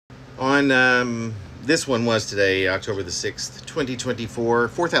On this one was today, October the 6th, 2024,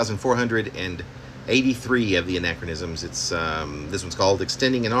 4,483 of the anachronisms. It's this one's called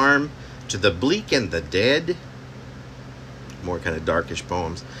Extending an Arm to the Bleak and the Dead. More kind of darkish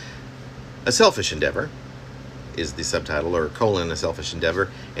poems. A Selfish Endeavor is the subtitle, or colon, A Selfish Endeavor,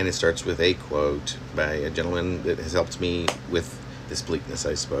 and it starts with a quote by a gentleman that has helped me with this bleakness,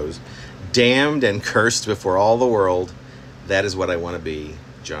 I suppose. Damned and cursed before all the world, that is what I want to be,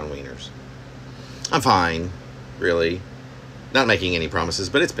 John Wieners. I'm fine, really. Not making any promises,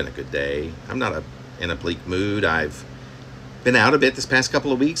 but it's been a good day. I'm not in a bleak mood. I've been out a bit this past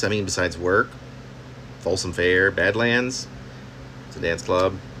couple of weeks. I mean, besides work, Folsom Fair, Badlands. It's a dance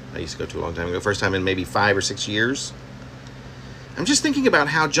club I used to go to a long time ago. First time in maybe 5 or 6 years. I'm just thinking about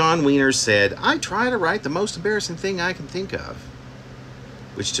how John Wieners said, I try to write the most embarrassing thing I can think of.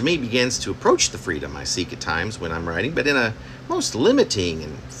 Which to me begins to approach the freedom I seek at times when I'm writing, but in a most limiting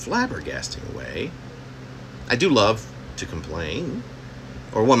and flabbergasting way. I do love to complain,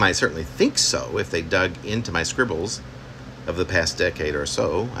 or one might certainly think so if they dug into my scribbles of the past decade or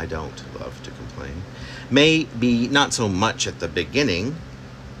so. I don't love to complain. Maybe not so much at the beginning.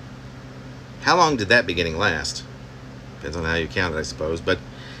 How long did that beginning last? Depends on how you count it, I suppose, but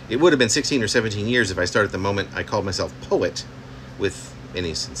it would have been 16 or 17 years if I started the moment I called myself poet with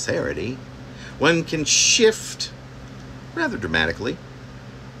any sincerity. One can shift rather dramatically,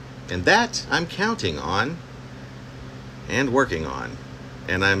 and that I'm counting on and working on,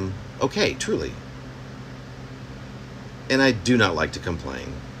 and I'm okay, truly. And I do not like to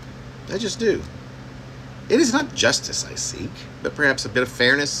complain. I just do. It is not justice I seek, but perhaps a bit of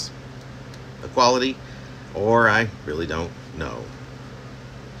fairness, equality, or I really don't know.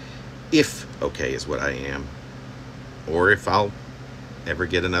 If okay is what I am, or if I'll ever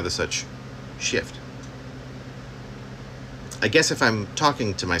get another such shift. I guess if I'm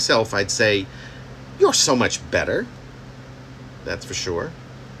talking to myself, I'd say, you're so much better. That's for sure.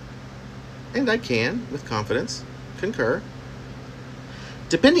 And I can, with confidence, concur.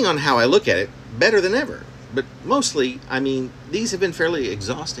 Depending on how I look at it, better than ever. But mostly, I mean, these have been fairly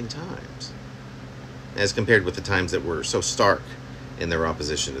exhausting times, as compared with the times that were so stark in their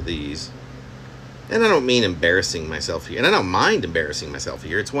opposition to these. And I don't mean embarrassing myself here, and I don't mind embarrassing myself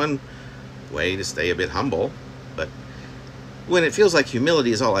here. It's one way to stay a bit humble, but when it feels like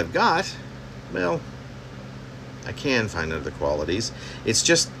humility is all I've got, well, I can find other qualities. It's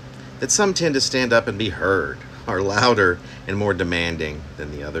just that some tend to stand up and be heard, are louder and more demanding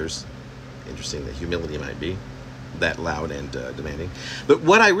than the others. Interesting that humility might be that loud and demanding. But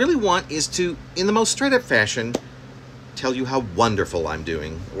what I really want is to, in the most straight up fashion, tell you how wonderful I'm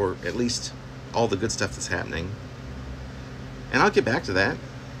doing, or at least all the good stuff that's happening. And I'll get back to that.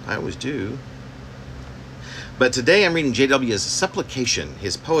 I always do. But today I'm reading J.W.'s Supplication,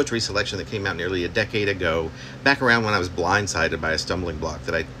 his poetry selection that came out nearly a decade ago, back around when I was blindsided by a stumbling block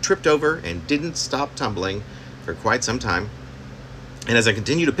that I tripped over and didn't stop tumbling for quite some time. And as I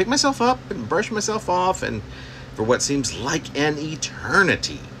continue to pick myself up and brush myself off, and for what seems like an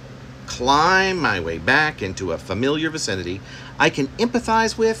eternity, climb my way back into a familiar vicinity, I can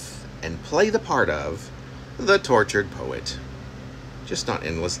empathize with and play the part of the tortured poet. Just not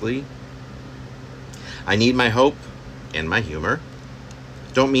endlessly. I need my hope and my humor.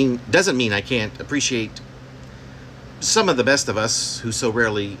 Doesn't mean I can't appreciate some of the best of us who so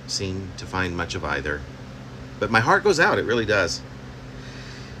rarely seem to find much of either. But my heart goes out, it really does.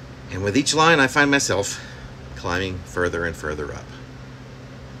 And with each line I find myself climbing further and further up.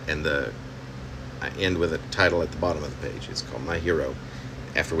 And I end with a title at the bottom of the page. It's called My Hero,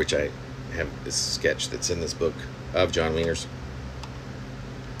 after which I have this sketch that's in this book of John Wieners.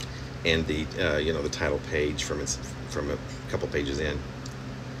 And the the title page from a couple pages in.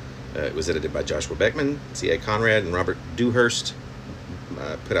 It was edited by Joshua Beckman, C.A. Conrad, and Robert Dewhurst.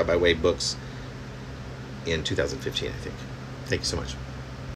 Put out by Wave Books in 2015, I think. Thank you so much.